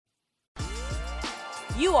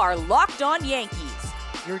You are Locked On Yankees,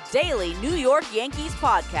 your daily New York Yankees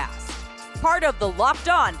podcast. Part of the Locked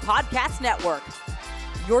On Podcast Network,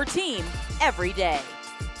 your team every day.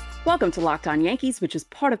 Welcome to Locked On Yankees, which is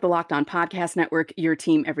part of the Locked On Podcast Network, your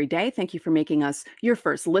team every day. Thank you for making us your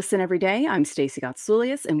first listen every day. I'm Stacey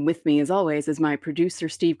Gotsoulias, and with me, as always, is my producer,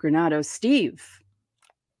 Steve Granado. Steve,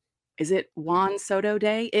 is it Juan Soto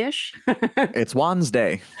Day-ish? It's Juan's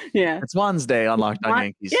Day. Yeah. It's Juan's Day on Locked On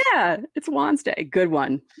Yankees. Yeah, it's Juan's Day. Good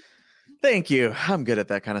one. Thank you. I'm good at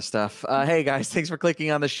that kind of stuff. Hey, guys, thanks for clicking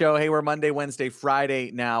on the show. Hey, we're Monday, Wednesday, Friday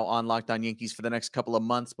now on Locked On Yankees for the next couple of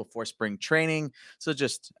months before spring training. So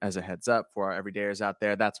just as a heads up for our everydayers out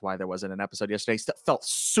there, that's why there wasn't an episode yesterday. Felt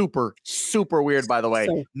super, super weird, by the way,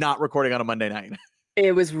 not recording on a Monday night.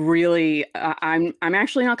 It was really, I'm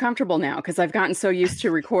actually not comfortable now because I've gotten so used to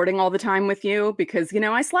recording all the time with you because,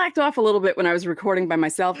 I slacked off a little bit when I was recording by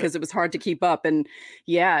myself because it was hard to keep up. And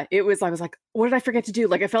yeah, I was like, what did I forget to do?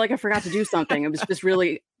 Like, I felt like I forgot to do something. It was just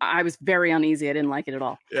really, I was very uneasy. I didn't like it at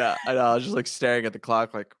all. Yeah, I know. I was just like staring at the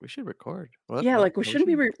clock like, we should record. What? Yeah, like, shouldn't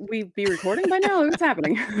we be recording by now? What's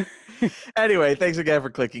happening? Anyway, thanks again for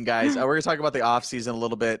clicking, guys. We're going to talk about the offseason a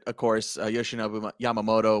little bit. Of course, Yoshinobu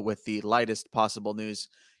Yamamoto with the lightest possible news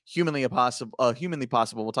humanly possible.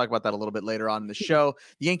 We'll talk about that a little bit later on in the show.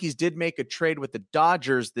 The Yankees did make a trade with the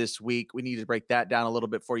Dodgers this week. We need to break that down a little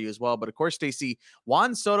bit for you as well. But of course, Stacey,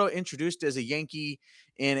 Juan Soto introduced as a Yankee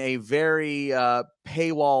in a very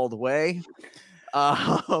paywalled way,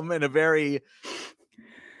 in a very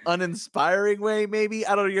uninspiring way, maybe.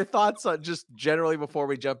 I don't know your thoughts on just generally before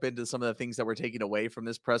we jump into some of the things that we're taking away from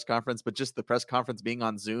this press conference, but just the press conference being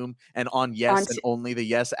on Zoom and on Yes and only the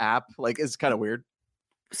Yes app, like, it's kind of weird.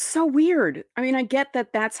 So weird. I mean, I get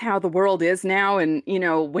that that's how the world is now. And,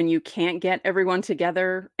 when you can't get everyone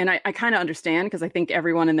together, and I kind of understand because I think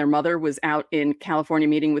everyone and their mother was out in California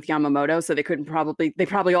meeting with Yamamoto. So they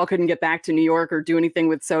probably all couldn't get back to New York or do anything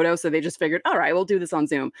with Soto. So they just figured, all right, we'll do this on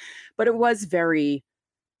Zoom. But it was very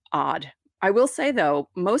odd. I will say, though,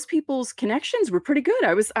 most people's connections were pretty good.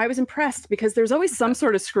 I was impressed because there's always some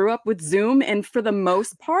sort of screw up with Zoom. And for the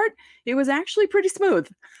most part, it was actually pretty smooth.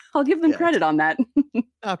 I'll give them credit on that.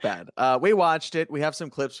 Not bad. We watched it. We have some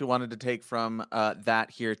clips we wanted to take from that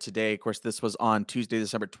here today. Of course, this was on Tuesday,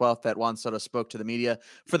 December 12th that Juan Soto spoke to the media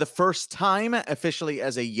for the first time officially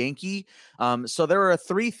as a Yankee. So there are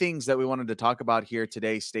three things that we wanted to talk about here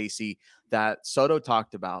today, Stacey, that Soto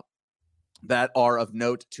talked about that are of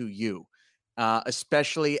note to you.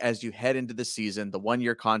 Especially as you head into the season, the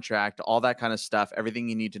 1-year contract, all that kind of stuff, everything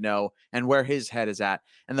you need to know, and where his head is at.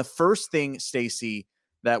 And the first thing, Stacey,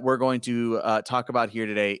 that we're going to talk about here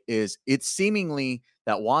today is it's seemingly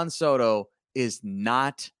that Juan Soto is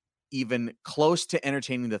not even close to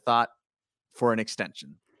entertaining the thought for an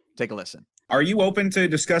extension. Take a listen. Are you open to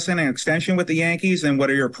discussing an extension with the Yankees, and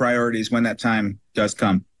what are your priorities when that time does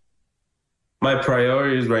come? My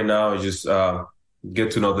priorities right now is just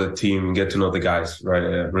get to know the team, get to know the guys,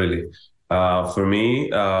 right? Really. For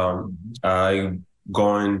me, I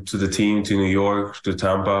going to the team, to New York, to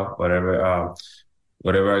Tampa, whatever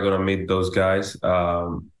I'm going to meet those guys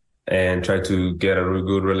and try to get a really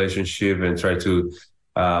good relationship and try to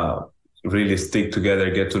really stick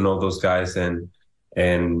together, get to know those guys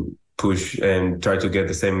and push and try to get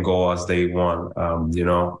the same goal as they want.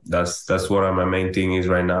 That's what my main thing is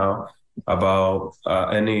right now. About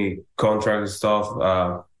any contract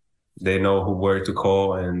stuff, they know where to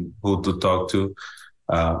call and who to talk to.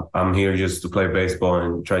 I'm here just to play baseball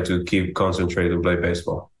and try to keep concentrated and play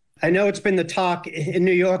baseball. I know it's been the talk in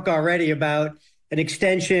New York already about an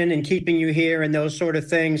extension and keeping you here and those sort of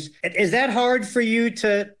things. Is that hard for you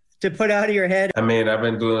to put out of your head? I mean, I've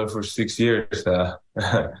been doing it for 6 years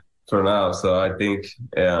for now, so I think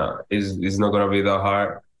it's not going to be that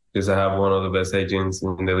hard, because I have one of the best agents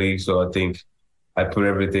in the league. So I think I put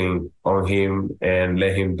everything on him and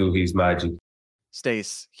let him do his magic.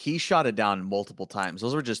 Stace, he shot it down multiple times.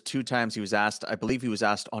 Those were just 2 times he was asked. I believe he was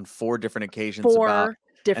asked on 4 different occasions about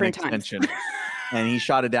different an extension. And he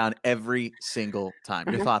shot it down every single time.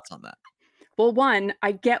 Your thoughts on that? Well, one,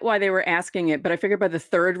 I get why they were asking it, but I figured by the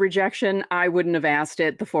 3rd rejection, I wouldn't have asked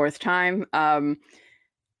it the 4th time.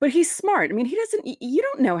 But he's smart. I mean, you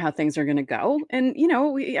don't know how things are going to go. And,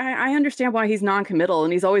 I understand why he's non-committal,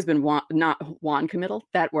 and he's always been non-committal.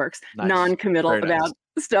 That works. Nice. Non-committal about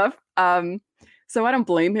stuff. So I don't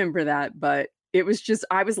blame him for that. But it was just,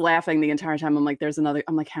 I was laughing the entire time. I'm like,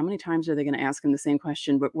 how many times are they going to ask him the same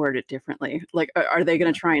question, but word it differently? Like, are they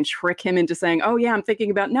going to try and trick him into saying, oh yeah, I'm thinking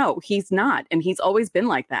about, no, he's not. And he's always been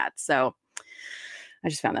like that. So I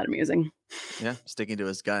just found that amusing. Yeah. Sticking to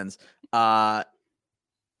his guns.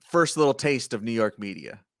 First little taste of New York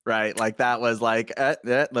media. right? Like that was like,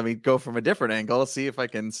 let me go from a different angle, see if I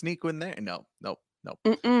can sneak in there. No, nope.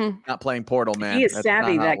 Not playing Portal, man. He is That's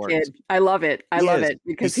savvy, not how it that works. kid. I love it. I love it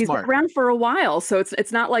because he's been smart. around for a while. So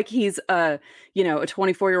it's not like he's a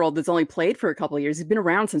 24-year-old that's only played for a couple of years. He's been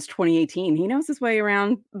around since 2018. He knows his way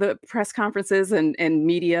around the press conferences and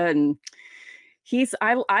media, and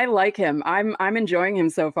I like him. I'm enjoying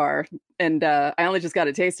him so far, and I only just got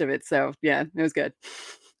a taste of it. So yeah, it was good.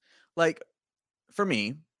 Like for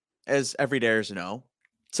me, as everydayers know,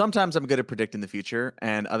 sometimes I'm good at predicting the future,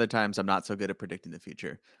 and other times I'm not so good at predicting the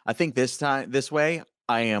future. I think this way,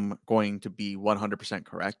 I am going to be 100%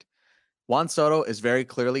 correct. Juan Soto is very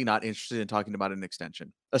clearly not interested in talking about an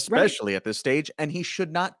extension, especially at this stage, and he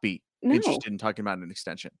should not be interested in talking about an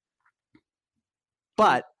extension.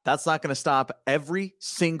 But that's not going to stop every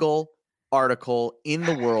single article in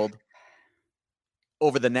the world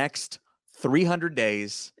over the next 300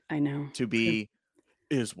 days. I know. To be,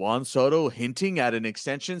 is Juan Soto hinting at an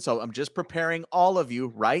extension? So I'm just preparing all of you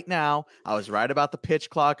right now. I was right about the pitch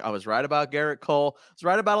clock. I was right about Garrett Cole. I was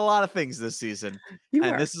right about a lot of things this season.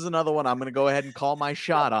 This is another one I'm going to go ahead and call my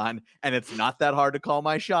shot on. And it's not that hard to call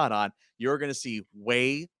my shot on. You're going to see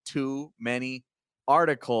way too many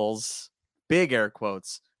articles, big air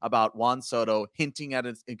quotes, about Juan Soto hinting at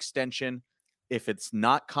an extension. If it's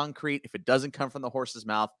not concrete, if it doesn't come from the horse's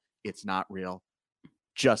mouth, it's not real.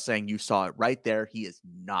 Just saying, you saw it right there. He is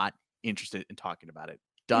not interested in talking about it.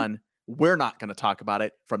 Done. We're not going to talk about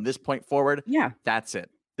it from this point forward. Yeah. That's it.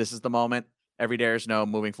 This is the moment. Everydayers know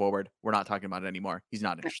moving forward. We're not talking about it anymore. He's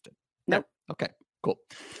not interested. Nope. Okay, cool.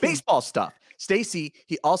 Baseball stuff. Stacey,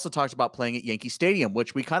 he also talked about playing at Yankee Stadium,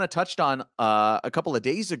 which we kind of touched on a couple of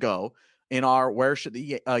days ago in our Where Should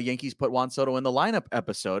the Yankees Put Juan Soto in the Lineup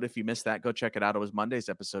episode. If you missed that, go check it out. It was Monday's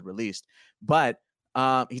episode released. But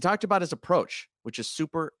he talked about his approach, which is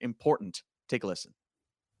super important. Take a listen.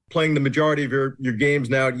 Playing the majority of your games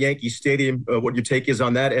now at Yankee Stadium, what your take is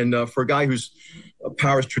on that, and for a guy whose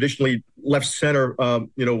power is traditionally left center,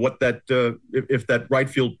 what that if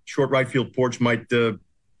that short right field porch might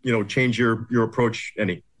change your approach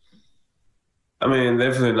any. I mean,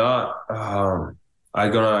 definitely not.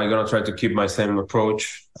 I'm gonna try to keep my same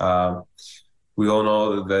approach. We all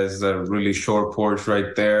know that there's a really short porch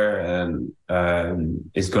right there, and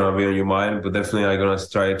it's gonna be on your mind. But definitely, I'm gonna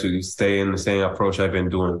try to stay in the same approach I've been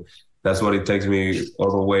doing. That's what it takes me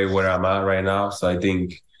all the way where I'm at right now. So I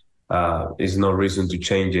think there's no reason to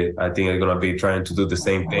change it. I think I'm gonna be trying to do the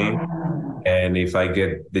same thing. And if I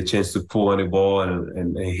get the chance to pull any ball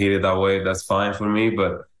and hit it that way, that's fine for me.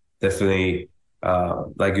 But definitely,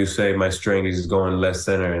 like you say, my strength is going left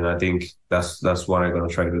center, and I think that's what I'm gonna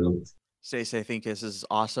try to do. Stacey, I think this is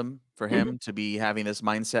awesome for him to be having this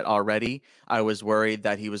mindset already. I was worried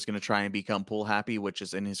that he was going to try and become pool happy, which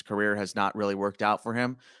is in his career has not really worked out for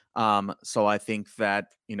him. So I think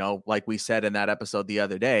that, like we said in that episode the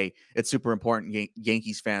other day, it's super important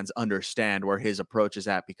Yankees fans understand where his approach is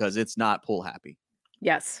at, because it's not pool happy.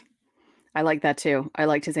 Yes. I like that too. I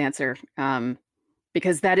liked his answer.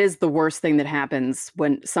 Because that is the worst thing that happens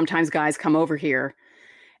when sometimes guys come over here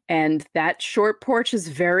and that short porch is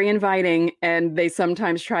very inviting, and they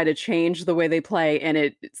sometimes try to change the way they play, and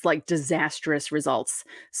it's like disastrous results.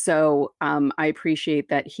 So I appreciate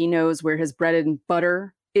that he knows where his bread and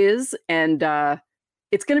butter is, and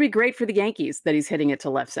it's going to be great for the Yankees that he's hitting it to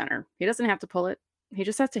left center. He doesn't have to pull it. He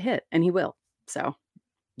just has to hit, and he will. So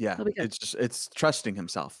yeah, it's trusting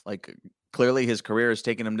himself. Like, clearly his career has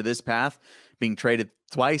taken him to this path, being traded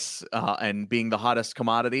twice and being the hottest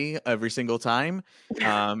commodity every single time,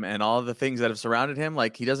 and all of the things that have surrounded him.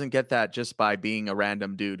 Like, he doesn't get that just by being a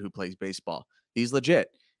random dude who plays baseball. He's legit,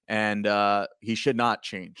 and he should not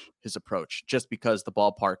change his approach just because the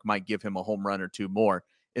ballpark might give him a home run or two more.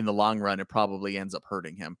 In the long run, it probably ends up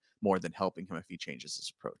hurting him more than helping him if he changes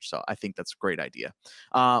his approach. So I think that's a great idea.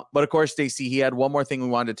 But of course, Stacey, he had one more thing we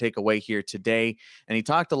wanted to take away here today, and he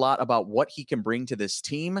talked a lot about what he can bring to this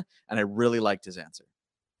team, and I really liked his answer.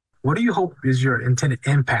 What do you hope is your intended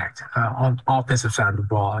impact on the offensive side of the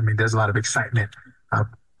ball? I mean, there's a lot of excitement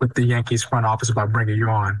with the Yankees front office about bringing you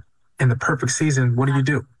on. In the perfect season, what do you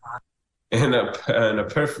do? In a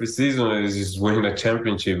perfect season is just winning a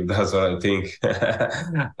championship. That's what I think.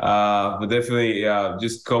 But definitely,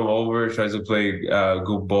 just come over, try to play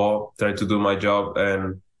good ball, try to do my job,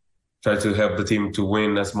 and try to help the team to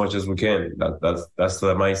win as much as we can. That's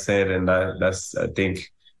the mindset, and that's I think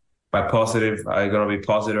by positive, I'm gonna be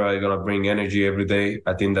positive. I'm gonna bring energy every day.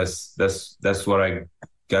 I think that's what I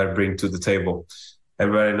gotta bring to the table.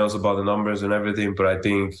 Everybody knows about the numbers and everything, but I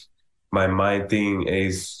think my mind thing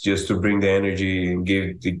is just to bring the energy and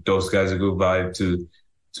give those guys a good vibe to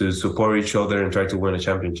to support each other and try to win a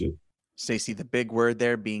championship. Stacey, the big word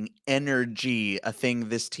there being energy, a thing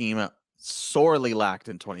this team sorely lacked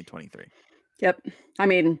in 2023. Yep. I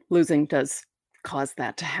mean, losing does cause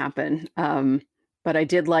that to happen. But I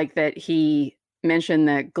did like that he mentioned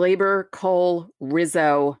that Glaber, Cole,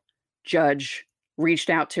 Rizzo, Judge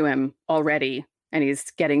reached out to him already, and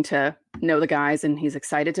he's getting to know the guys, and he's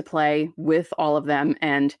excited to play with all of them.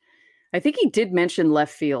 And I think he did mention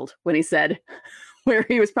left field when he said where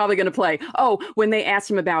he was probably going to play. Oh, when they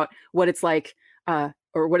asked him about what it's like,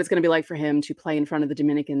 or what it's going to be like for him to play in front of the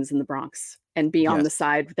Dominicans in the Bronx and be on the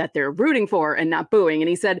side that they're rooting for and not booing. And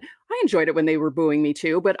he said, I enjoyed it when they were booing me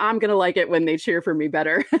too, but I'm going to like it when they cheer for me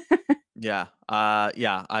better. Yeah.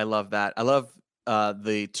 I love that. I love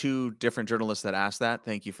the two different journalists that asked that.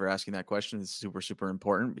 Thank you for asking that question. It's super, super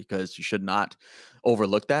important because you should not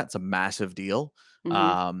overlook that. It's a massive deal.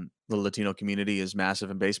 Mm-hmm. The Latino community is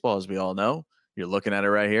massive in baseball, as we all know. You're looking at it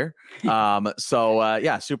right here.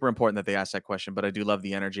 Super important that they asked that question. But I do love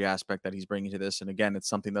the energy aspect that he's bringing to this. And again, it's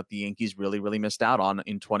something that the Yankees really, really missed out on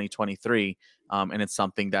in 2023. And it's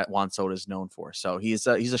something that Juan Soto is known for. So he's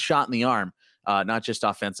a shot in the arm, not just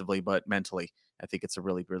offensively, but mentally. I think it's a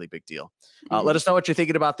really, really big deal. Let us know what you're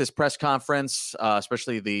thinking about this press conference,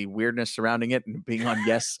 especially the weirdness surrounding it and being on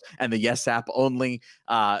Yes and the Yes app only.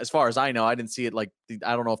 As far as I know, I didn't see it I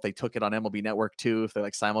don't know if they took it on MLB Network too, if they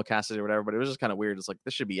simulcasted it or whatever, but it was just kind of weird. It's like,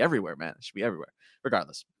 this should be everywhere, man. It should be everywhere.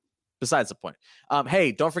 Regardless. Besides the point.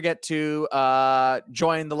 Hey, don't forget to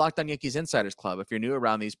join the Locked On Yankees Insiders Club. If you're new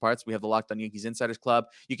around these parts, we have the Locked On Yankees Insiders Club.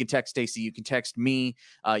 You can text Stacey. You can text me.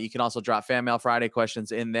 You can also drop Fan Mail Friday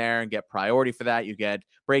questions in there and get priority for that. You get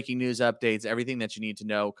breaking news updates. Everything that you need to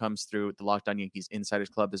know comes through the Locked On Yankees Insiders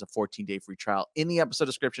Club. There's a 14-day free trial in the episode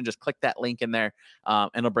description. Just click that link in there, and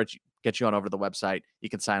it'll get you on over to the website. You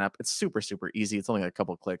can sign up. It's super, super easy. It's only a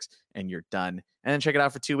couple of clicks, and you're done. And then check it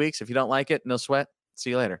out for 2 weeks. If you don't like it, no sweat. See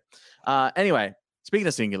you later. Anyway, speaking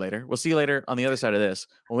of seeing you later, we'll see you later on the other side of this.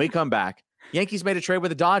 When we come back, Yankees made a trade with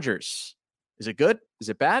the Dodgers. Is it good? Is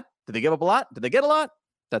it bad? Did they give up a lot? Did they get a lot?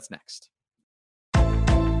 That's next.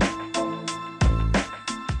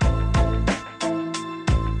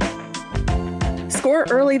 Score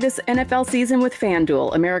early this NFL season with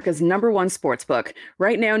FanDuel, America's #1 sportsbook.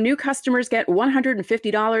 Right now, new customers get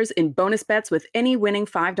 $150 in bonus bets with any winning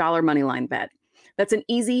 $5 moneyline bet. That's an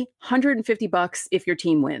easy $150 if your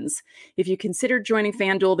team wins. If you considered joining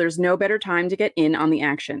FanDuel, there's no better time to get in on the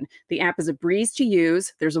action. The app is a breeze to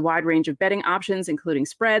use. There's a wide range of betting options, including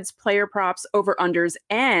spreads, player props, over-unders,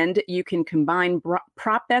 and you can combine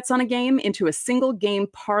prop bets on a game into a single game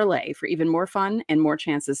parlay for even more fun and more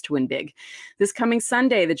chances to win big. This coming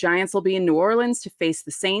Sunday, the Giants will be in New Orleans to face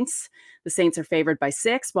the Saints. The Saints are favored by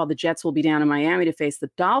 6, while the Jets will be down in Miami to face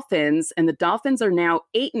the Dolphins, and the Dolphins are now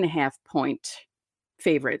 8.5-point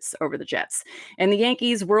favorites over the Jets. And the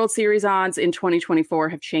Yankees' World Series odds in 2024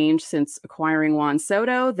 have changed since acquiring Juan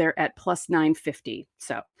Soto. They're at plus 950.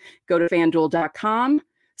 So go to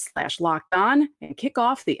FanDuel.com/lockedon and kick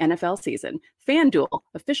off the NFL season. FanDuel,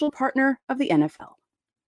 official partner of the NFL.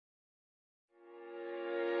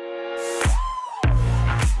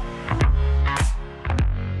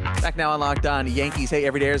 Back now on Locked On Yankees. Hey,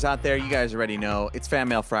 everydayers out there, you guys already know it's Fan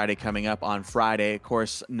Mail Friday coming up on Friday. Of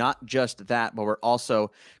course, not just that, but we're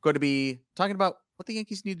also going to be talking about what the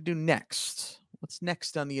Yankees need to do next. What's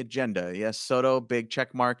next on the agenda? Yes, Soto, big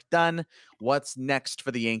check mark, done. What's next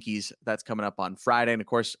for the Yankees? That's coming up on Friday. And of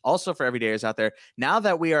course, also for everydayers out there, now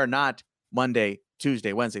that we are not Monday,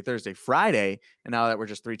 Tuesday, Wednesday, Thursday, Friday, and now that we're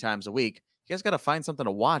just 3 times a week, you guys got to find something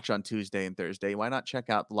to watch on Tuesday and Thursday. Why not check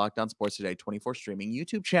out the Locked On Sports Today 24 streaming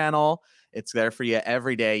YouTube channel? It's there for you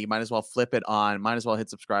every day. You might as well flip it on. Might as well hit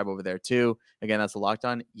subscribe over there too. Again, that's the Locked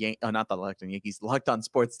On not the Locked On Yankees, Locked On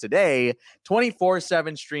Sports Today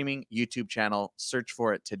 24/7 streaming YouTube channel. Search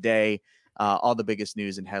for it today. All the biggest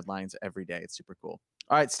news and headlines every day. It's super cool.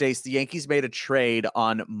 All right, Stace, the Yankees made a trade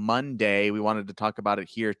on Monday. We wanted to talk about it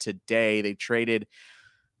here today. They traded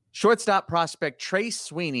shortstop prospect Trey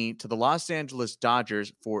Sweeney to the Los Angeles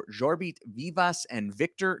Dodgers for Jorbit Vivas and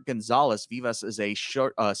Victor Gonzalez. Vivas is a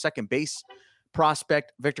second base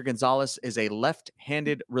prospect. Victor Gonzalez is a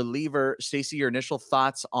left-handed reliever. Stacey, your initial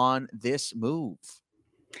thoughts on this move?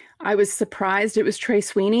 I was surprised it was Trey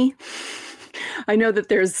Sweeney. I know that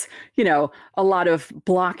there's, a lot of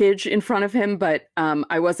blockage in front of him, but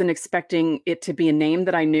I wasn't expecting it to be a name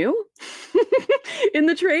that I knew in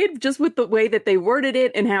the trade, just with the way that they worded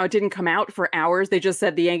it and how it didn't come out for hours. They just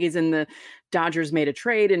said the Yankees and the Dodgers made a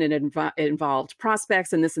trade and it involved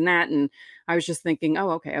prospects and this and that. And I was just thinking,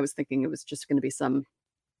 oh, okay. I was thinking it was just going to be some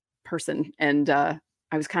person. And I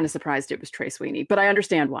was kind of surprised it was Trey Sweeney, but I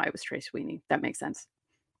understand why it was Trey Sweeney. That makes sense.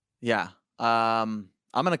 Yeah. I'm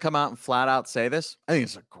going to come out and flat out say this. I think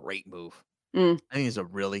it's a great move. Mm. I think it's a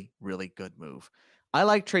really, really good move. I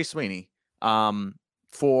like Trey Sweeney.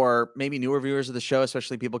 For maybe newer viewers of the show,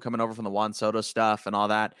 especially people coming over from the Juan Soto stuff and all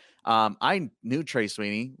that. I knew Trey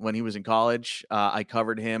Sweeney when he was in college. I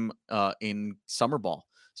covered him in summer ball.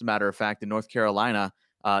 As a matter of fact, in North Carolina,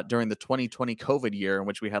 during the 2020 COVID year, in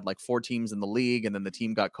which we had like 4 teams in the league, and then the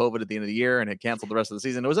team got COVID at the end of the year and had canceled the rest of the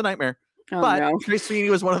season. It was a nightmare. Oh, But no. Trey Sweeney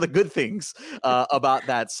was one of the good things about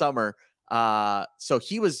that summer. So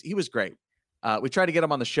he was great. We tried to get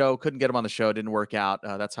him on the show, couldn't get him on the show, didn't work out.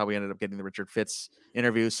 That's how we ended up getting the Richard Fitz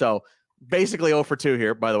interview. So basically 0 for 2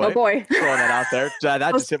 here, by the way. Oh, boy. Throwing that out there.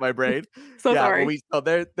 That just hit my brain. So sorry.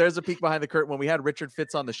 There's a peek behind the curtain. When we had Richard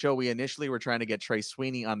Fitz on the show, we initially were trying to get Trey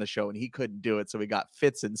Sweeney on the show, and he couldn't do it. So we got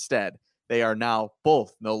Fitz instead. They are now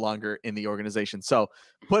both no longer in the organization. So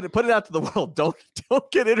put it out to the world. Don't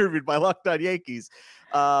get interviewed by Locked On Yankees.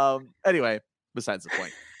 Anyway, besides the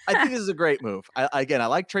point. I think this is a great move. I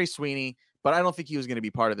like Trey Sweeney, but I don't think he was going to be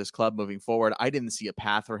part of this club moving forward. I didn't see a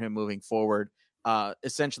path for him moving forward.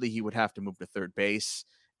 Essentially, he would have to move to third base.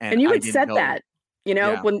 And you had said that,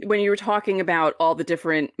 Yeah. when you were talking about all the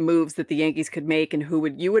different moves that the Yankees could make and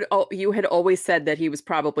you had always said that he was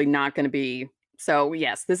probably not going to be. So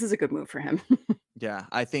yes, this is a good move for him. Yeah,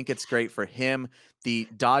 I think it's great for him. The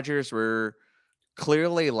Dodgers were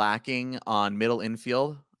clearly lacking on middle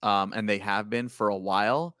infield, and they have been for a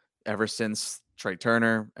while, ever since Trey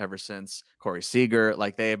Turner, ever since Corey Seager.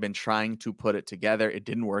 Like, they have been trying to put it together. It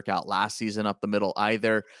didn't work out last season up the middle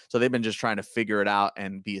either. So they've been just trying to figure it out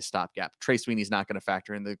and be a stopgap. Trey Sweeney's not going to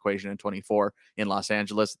factor in the equation in 24 in Los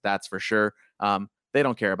Angeles. That's for sure. They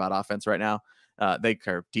don't care about offense right now. They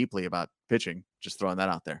care deeply about pitching. Just throwing that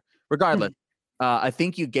out there. Regardless, I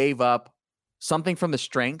think you gave up something from the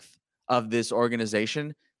strength of this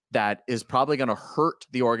organization that is probably going to hurt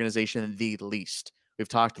the organization the least. We've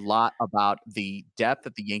talked a lot about the depth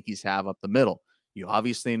that the Yankees have up the middle. You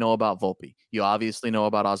obviously know about Volpe. You obviously know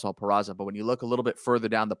about Oswald Peraza. But when you look a little bit further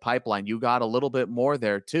down the pipeline, you got a little bit more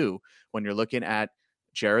there too. When you're looking at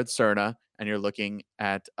Jared Cerna and you're looking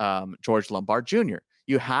at George Lombard Jr.,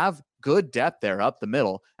 you have good depth there up the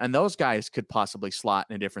middle, and those guys could possibly slot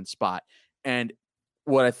in a different spot. And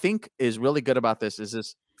what I think is really good about this is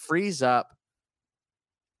this frees up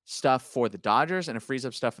stuff for the Dodgers and it frees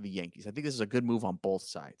up stuff for the Yankees. I think this is a good move on both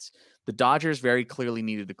sides. The Dodgers very clearly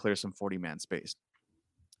needed to clear some 40-man space,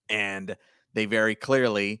 and they very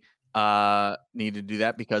clearly need to do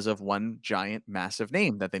that because of one giant, massive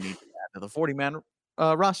name that they need to add to the 40-man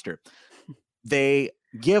roster. They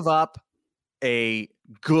give up a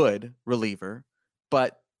good reliever,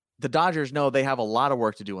 but the Dodgers know they have a lot of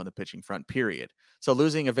work to do on the pitching front, period. So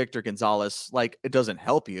losing a Victor Gonzalez, like, it doesn't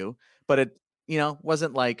help you, but it,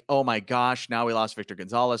 wasn't like, oh my gosh, now we lost Victor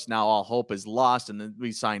Gonzalez, now all hope is lost, and then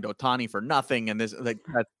we signed Ohtani for nothing, and that's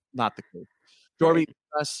not the case. Jorby,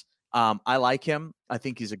 I like him. I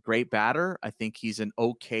think he's a great batter. I think he's an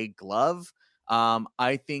okay glove.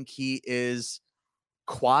 I think he is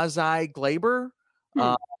quasi Glaber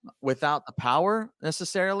without the power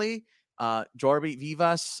necessarily. Jorby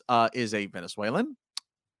Vivas is a Venezuelan.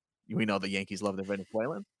 We know the Yankees love the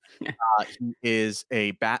Venezuelan. He is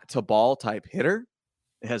a bat to ball type hitter.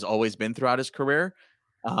 It has always been throughout his career.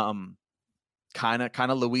 Kind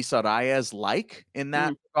of Luis Arias like in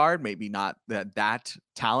that regard. Maybe not that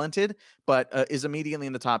talented, but is immediately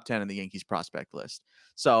in the top 10 in the Yankees prospect list.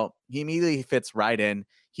 So he immediately fits right in.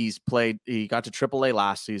 He got to AAA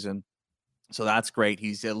last season. So that's great.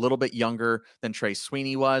 He's a little bit younger than Trey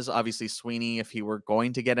Sweeney was. Obviously, Sweeney, if he were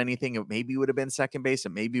going to get anything, it maybe would have been second base.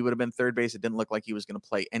 It maybe would have been third base. It didn't look like he was going to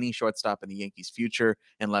play any shortstop in the Yankees' future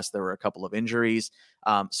unless there were a couple of injuries.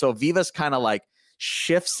 So Vivas kind of like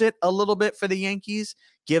shifts it a little bit for the Yankees,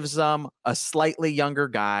 gives them a slightly younger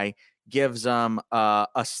guy, gives them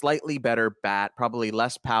a slightly better bat, probably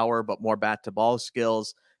less power, but more bat to ball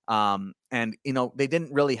skills. And, they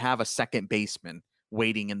didn't really have a second baseman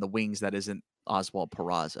waiting in the wings that isn't Oswald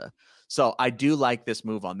Peraza. So I do like this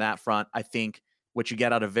move on that front. I think what you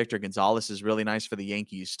get out of Victor Gonzalez is really nice for the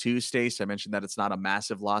Yankees too, Stace. I mentioned that it's not a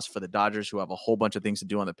massive loss for the Dodgers, who have a whole bunch of things to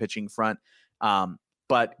do on the pitching front.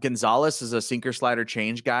 But Gonzalez is a sinker slider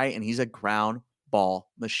change guy, and he's a ground ball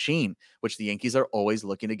machine, which the Yankees are always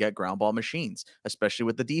looking to get ground ball machines, especially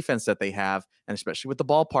with the defense that they have and especially with the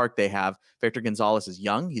ballpark they have. Victor Gonzalez is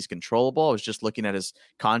young. He's controllable. I was just looking at his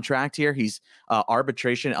contract here. He's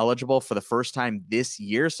arbitration eligible for the first time this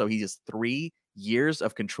year. So he has 3 years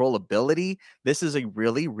of controllability. This is a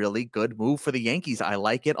really, really good move for the Yankees. I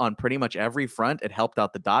like it on pretty much every front. It helped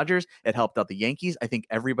out the Dodgers. It helped out the Yankees. I think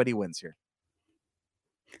everybody wins here.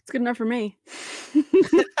 It's good enough for me.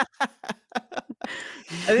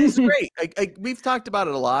 And it's great. We've talked about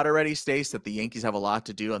it a lot already, Stace, that the Yankees have a lot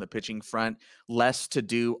to do on the pitching front, less to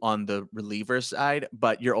do on the reliever side,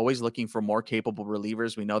 but you're always looking for more capable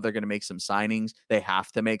relievers. We know they're going to make some signings. They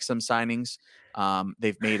have to make some signings.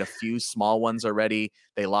 They've made a few small ones already.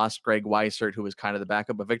 They lost Greg Weissert, who was kind of the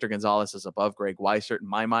backup, but Victor Gonzalez is above Greg Weissert in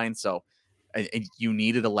my mind. So and you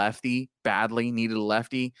needed a lefty, badly needed a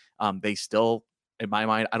lefty. They still, in my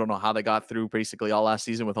mind, I don't know how they got through basically all last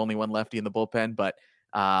season with only one lefty in the bullpen, but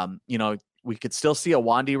we could still see a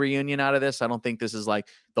Wandy reunion out of this. I don't think this is like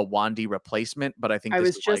the Wandy replacement, but I think I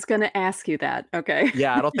was just going to ask you that. Okay.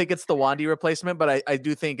 Yeah, I don't think it's the Wandy replacement, but I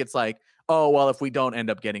do think it's like, oh, well, if we don't end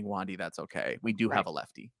up getting Wandy, that's okay. We do have a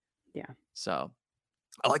lefty. Yeah. So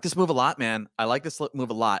I like this move a lot, man. I like this move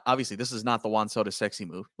a lot. Obviously, this is not the Juan Soto sexy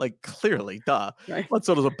move. Like, clearly, duh. Right. Juan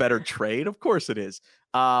Soto's a better trade. Of course it is.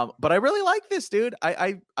 But I really like this, dude.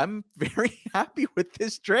 I'm very happy with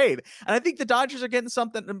this trade. And I think the Dodgers are getting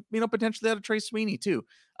something, potentially out of Trey Sweeney, too.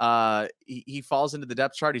 He falls into the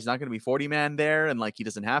depth chart. He's not going to be 40-man there, and, like, he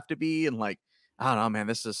doesn't have to be. And, like, I don't know, man.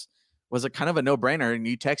 Was it kind of a no-brainer? And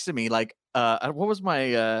you texted me, like, what was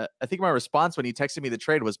I think my response when you texted me the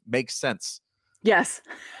trade was, makes sense. Yes.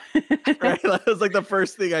 Right? That was like the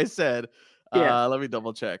first thing I said. Yeah. Let me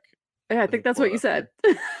double check. Yeah, I think that's what you said.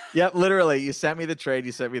 Yep, literally. You sent me the trade.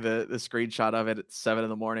 You sent me the screenshot of it at 7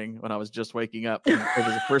 a.m. when I was just waking up. And it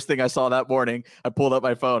was the first thing I saw that morning. I pulled up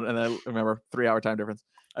my phone, and I remember 3-hour time difference.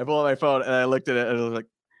 I pulled up my phone and I looked at it, and it was like,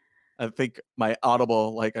 I think my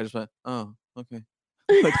audible, like, I just went, oh, okay.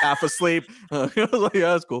 Like half asleep. I was like,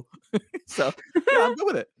 yeah, that's cool. So yeah, I'm good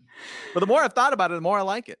with it. But the more I've thought about it, the more I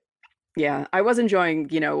like it. Yeah, I was enjoying,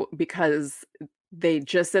 because they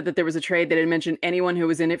just said that there was a trade. They didn't mention anyone who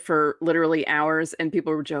was in it for literally hours, and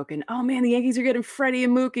people were joking, oh man, the Yankees are getting Freddie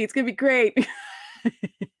and Mookie. It's going to be great.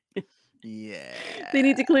 Yeah. They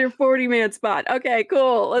need to clear 40-man spot. Okay,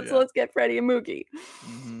 cool. Let's get Freddie and Mookie.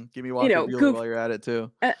 Mm-hmm. Give me Walker Buehler while you're at it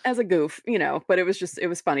too. As a goof, but it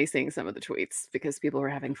was funny seeing some of the tweets because people were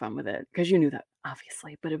having fun with it because you knew that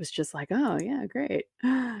obviously, but it was just like, oh yeah, great.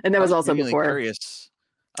 And that was also before.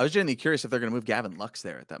 I was genuinely curious if they're going to move Gavin Lux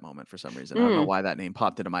there at that moment for some reason. I don't know why that name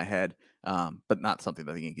popped into my head, but not something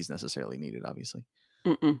that the Yankees necessarily needed, obviously.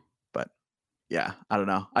 But yeah, I don't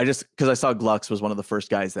know. Because I saw Lux was one of the first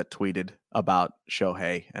guys that tweeted about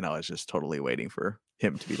Shohei, and I was just totally waiting for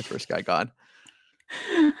him to be the first guy gone.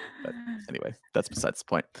 But anyway, that's besides the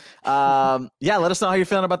point. Yeah, let us know how you're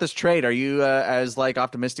feeling about this trade. Are you as like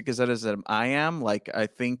optimistic as I am? Like, I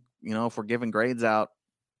think, if we're giving grades out,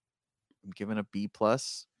 I'm giving a B+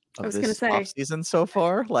 of this offseason so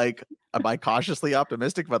far. Like, am I cautiously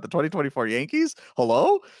optimistic about the 2024 Yankees?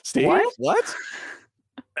 Hello, Steve? What?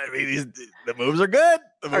 I mean, the moves are good.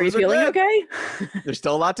 Are you feeling okay? There's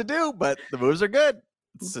still a lot to do, but the moves are good.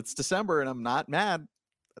 It's December, and I'm not mad.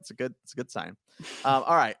 It's a good sign.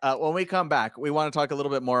 All right. When we come back, we want to talk a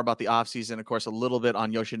little bit more about the offseason. Of course, a little bit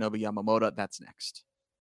on Yoshinobu Yamamoto. That's next.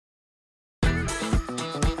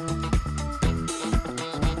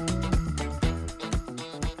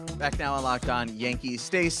 Back now on Locked On Yankees.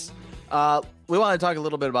 Stace, we want to talk a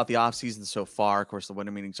little bit about the offseason so far. Of course, the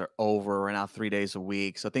winter meetings are over. We're now 3 days a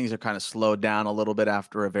week. So things are kind of slowed down a little bit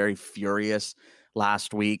after a very furious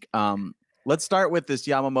last week. Let's start with this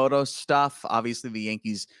Yamamoto stuff. Obviously, the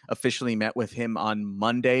Yankees officially met with him on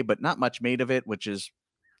Monday, but not much made of it, which is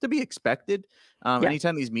to be expected.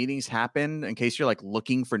 Anytime these meetings happen, in case you're like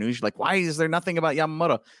looking for news, you're like, why is there nothing about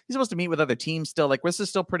Yamamoto? He's supposed to meet with other teams still. Like, this is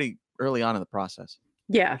still pretty early on in the process.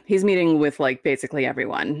 Yeah, he's meeting with like basically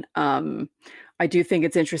everyone. I do think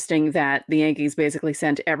it's interesting that the Yankees basically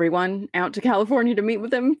sent everyone out to California to meet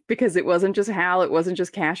with him because it wasn't just Hal, it wasn't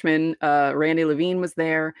just Cashman. Randy Levine was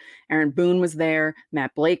there, Aaron Boone was there,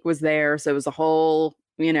 Matt Blake was there. So it was a whole,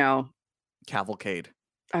 cavalcade.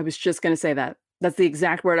 I was just going to say that. That's the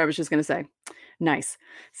exact word I was just going to say. Nice.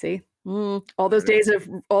 See, all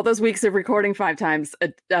those weeks of recording 5 times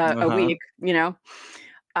a week,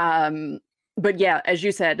 But yeah, as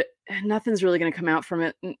you said, nothing's really going to come out from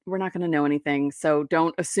it. We're not going to know anything. So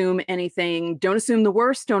don't assume anything. Don't assume the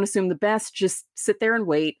worst. Don't assume the best. Just sit there and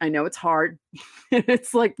wait. I know it's hard.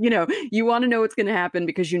 It's like, you want to know what's going to happen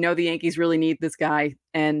because the Yankees really need this guy.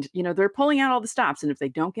 And, they're pulling out all the stops. And if they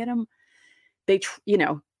don't get him, they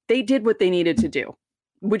did what they needed to do,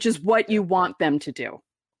 which is what you want them to do.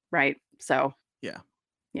 Right. So. Yeah.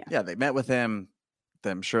 They met with him.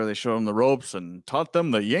 I'm sure they showed him the ropes and taught them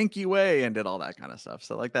the Yankee way and did all that kind of stuff.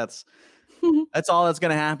 So like, that's That's all that's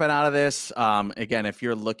going to happen out of this. Again, if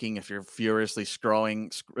you're furiously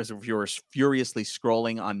scrolling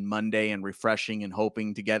on Monday and refreshing and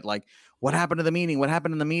hoping to get like, what happened to the meeting? What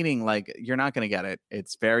happened in the meeting? Like, you're not going to get it.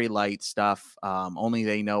 It's very light stuff. Only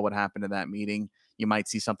they know what happened in that meeting. You might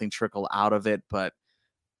see something trickle out of it, but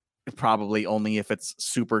probably only if it's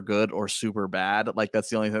super good or super bad. Like, that's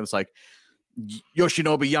the only thing that's like,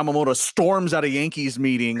 Yoshinobu Yamamoto storms out a Yankees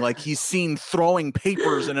meeting like he's seen throwing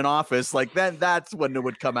papers in an office, like that's when it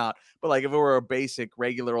would come out. But like if it were a basic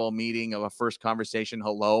regular old meeting of a first conversation,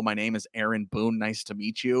 hello, my name is Aaron Boone, nice to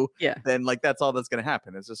meet you, then like that's all that's going to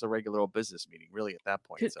happen. It's just a regular old business meeting really at that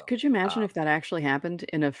point. Could you imagine if that actually happened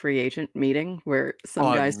in a free agent meeting where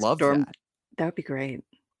some guys stormed? That would be great.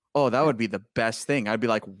 Oh, that would be the best thing. I'd be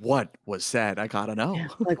like, what was said? I gotta know. Yeah.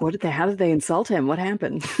 Like, how did they insult him? What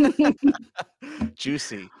happened?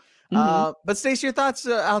 Juicy. But Stacey, your thoughts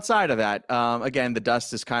outside of that? Again, the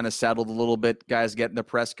dust has kind of settled a little bit. Guys getting the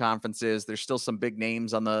press conferences. There's still some big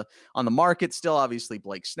names on the market. Still, obviously,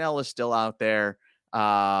 Blake Snell is still out there.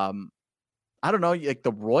 I don't know. Like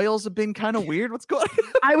the Royals have been kind of weird. What's going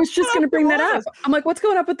on? I was just going to bring that up. I'm like, what's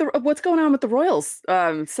going on with the Royals?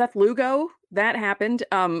 Seth Lugo, that happened.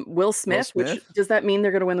 Will Smith, which does that mean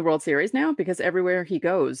they're going to win the World Series now? Because everywhere he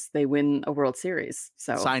goes, they win a World Series.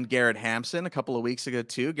 So signed Garrett Hampson a couple of weeks ago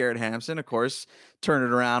too. Garrett Hampson, of course, turned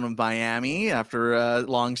it around in Miami after a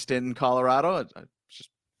long stint in Colorado. I just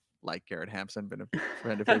like Garrett Hampson, been a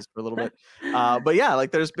friend of his for a little bit. But yeah,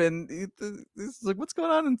 like there's been this like what's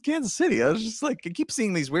going on in Kansas City? I was just like, I keep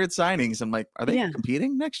seeing these weird signings. I'm like, are they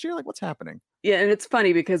competing next year? Like what's happening? Yeah, and it's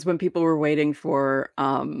funny because when people were waiting for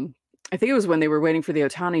I think it was when they were waiting for the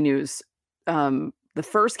Ohtani news, the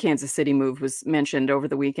first Kansas City move was mentioned over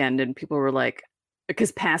the weekend, and people were like,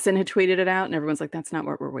 because Passan had tweeted it out, and everyone's like, that's not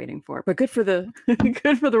what we're waiting for. But good for the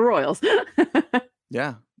Royals.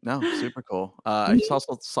 Yeah. No, super cool. I just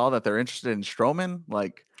also saw that they're interested in Stroman.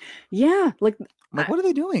 Like, yeah, like what are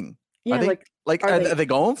they doing? Yeah, are they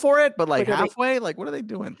going for it? But like halfway? Like, what are they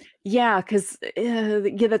doing? Yeah, because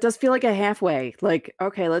that does feel like a halfway. Like,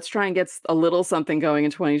 okay, let's try and get a little something going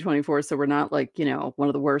in 2024, so we're not like one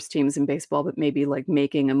of the worst teams in baseball, but maybe like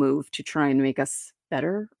making a move to try and make us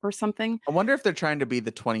better or something. I wonder if they're trying to be the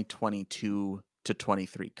 2022 to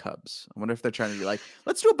 23 Cubs. I wonder if they're trying to be like,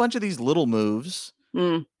 let's do a bunch of these little moves.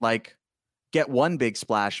 Like get one big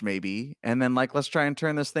splash maybe, and then like let's try and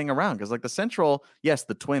turn this thing around, because like the Central, yes,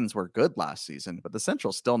 the Twins were good last season, but the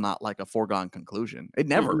Central's still not like a foregone conclusion. It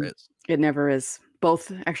never is. It never is. Both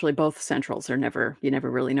Centrals are never, you never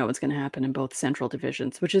really know what's going to happen in both Central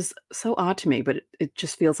divisions, which is so odd to me, but it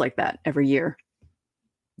just feels like that every year.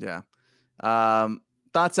 Yeah.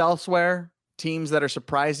 Thoughts elsewhere? Teams that are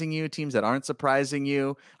surprising you, teams that aren't surprising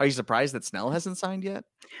you. Are you surprised that Snell hasn't signed yet?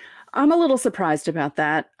 I'm a little surprised about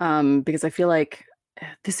that because I feel like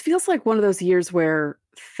this feels like one of those years where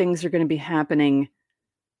things are going to be happening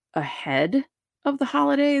ahead of the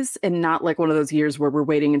holidays and not like one of those years where we're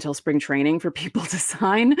waiting until spring training for people to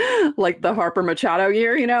sign, like the Harper Machado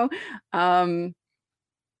year, Yeah, I'm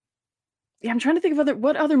trying to think of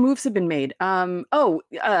what other moves have been made.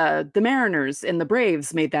 The Mariners and the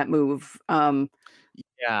Braves made that move.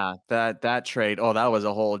 Yeah, that trade. Oh, that was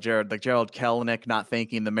a whole Gerald Kelenic not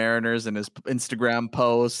thanking the Mariners in his Instagram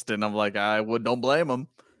post, and I'm like, don't blame him.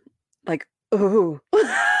 Like, ooh.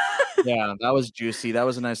 Yeah, that was juicy. That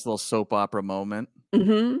was a nice little soap opera moment.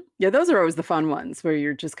 Mm-hmm. Yeah, those are always the fun ones where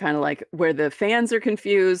you're just kind of like, where the fans are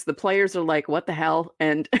confused, the players are like, what the hell?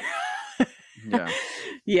 And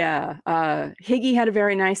yeah. Higgy had a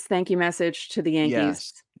very nice thank you message to the Yankees.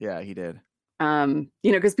 Yes. Yeah, he did.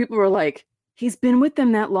 Because people were like, he's been with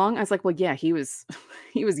them that long. I was like, well, yeah, he was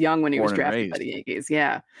young when he was drafted by the Yankees.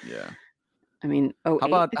 Yeah. Yeah. I mean, how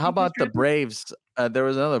about the Braves? There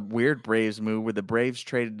was another weird Braves move where the Braves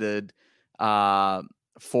traded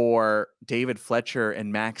for David Fletcher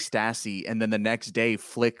and Max Stassi, and then the next day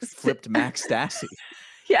flipped Max Stassi.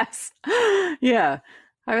 Yes. Yeah.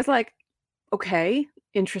 I was like, okay,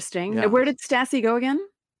 interesting. Yeah. Where did Stassi go again?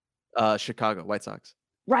 Chicago White Sox.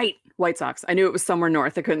 Right. White Sox. I knew it was somewhere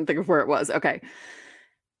north. I couldn't think of where it was. Okay.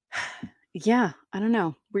 Yeah. I don't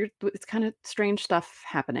know. Weird. It's kind of strange stuff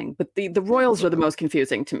happening, but the Royals are the most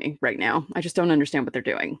confusing to me right now. I just don't understand what they're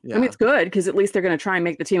doing. Yeah. I mean, it's good because at least they're going to try and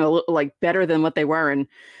make the team a little like better than what they were in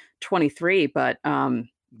 23, but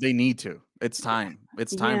they need to. It's time.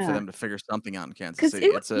 It's time for them to figure something out in Kansas City.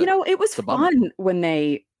 It was fun when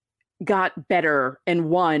they got better and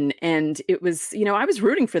won, and it was, I was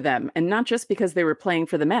rooting for them, and not just because they were playing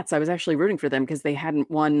for the Mets. I was actually rooting for them because they hadn't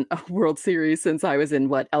won a World Series since I was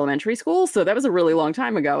in elementary school, so that was a really long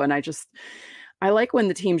time ago. And I like when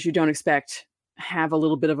the teams you don't expect have a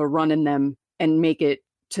little bit of a run in them and make it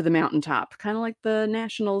to the mountaintop, kind of like the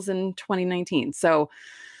Nationals in 2019. So,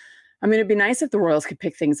 I mean, it'd be nice if the Royals could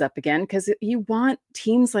pick things up again, because you want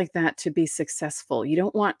teams like that to be successful. You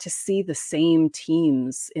don't want to see the same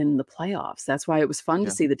teams in the playoffs. That's why it was fun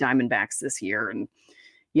to see the Diamondbacks this year, and,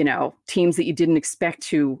 you know, teams that you didn't expect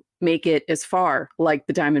to make it as far, like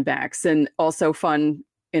the Diamondbacks, and also fun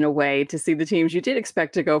in a way to see the teams you did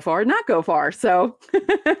expect to go far not go far. So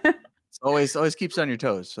It's always keeps you on your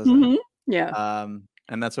toes. Mhm. Yeah.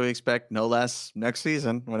 And that's what we expect, no less, next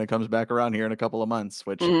season when it comes back around here in a couple of months,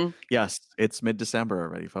 which, Mhm. yes, it's mid-December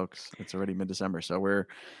already, folks. It's already mid-December. So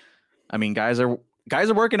guys are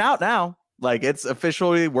working out now. Like, it's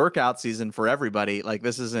officially workout season for everybody. Like,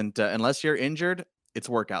 this isn't, unless you're injured, it's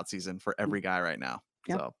workout season for every guy right now.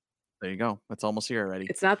 Yep. So there you go. It's almost here already.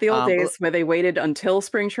 It's not the old But days where they waited until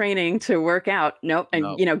spring training to work out. Nope. And,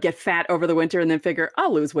 No. you know, get fat over the winter and then figure,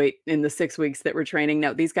 I'll lose weight in the 6 weeks that we're training.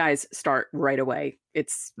 No, these guys start right away.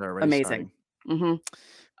 It's they're already amazing. starting.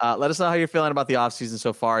 Let us know how you're feeling about the offseason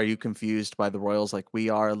so far. Are you confused by the Royals like we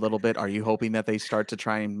are a little bit? Are you hoping that they start to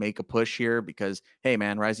try and make a push here? Because, hey,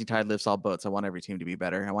 man, rising tide lifts all boats. I want every team to be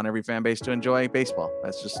better. I want every fan base to enjoy baseball.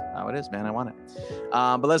 That's just how it is, man. I want it.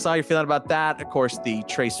 But let us know how you're feeling about that. Of course, the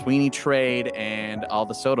Trey Sweeney trade and all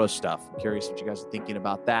the Soto stuff. I'm curious what you guys are thinking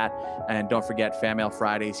about that. And don't forget, Fan Mail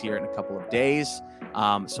Fridays here in a couple of days.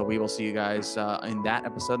 So we will see you guys in that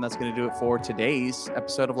episode. And that's going to do it for today's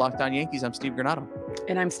episode of Locked On Yankees. I'm Steve Granado.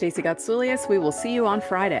 And I'm Stacey Gotsulias. We will see you on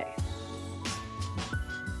Friday.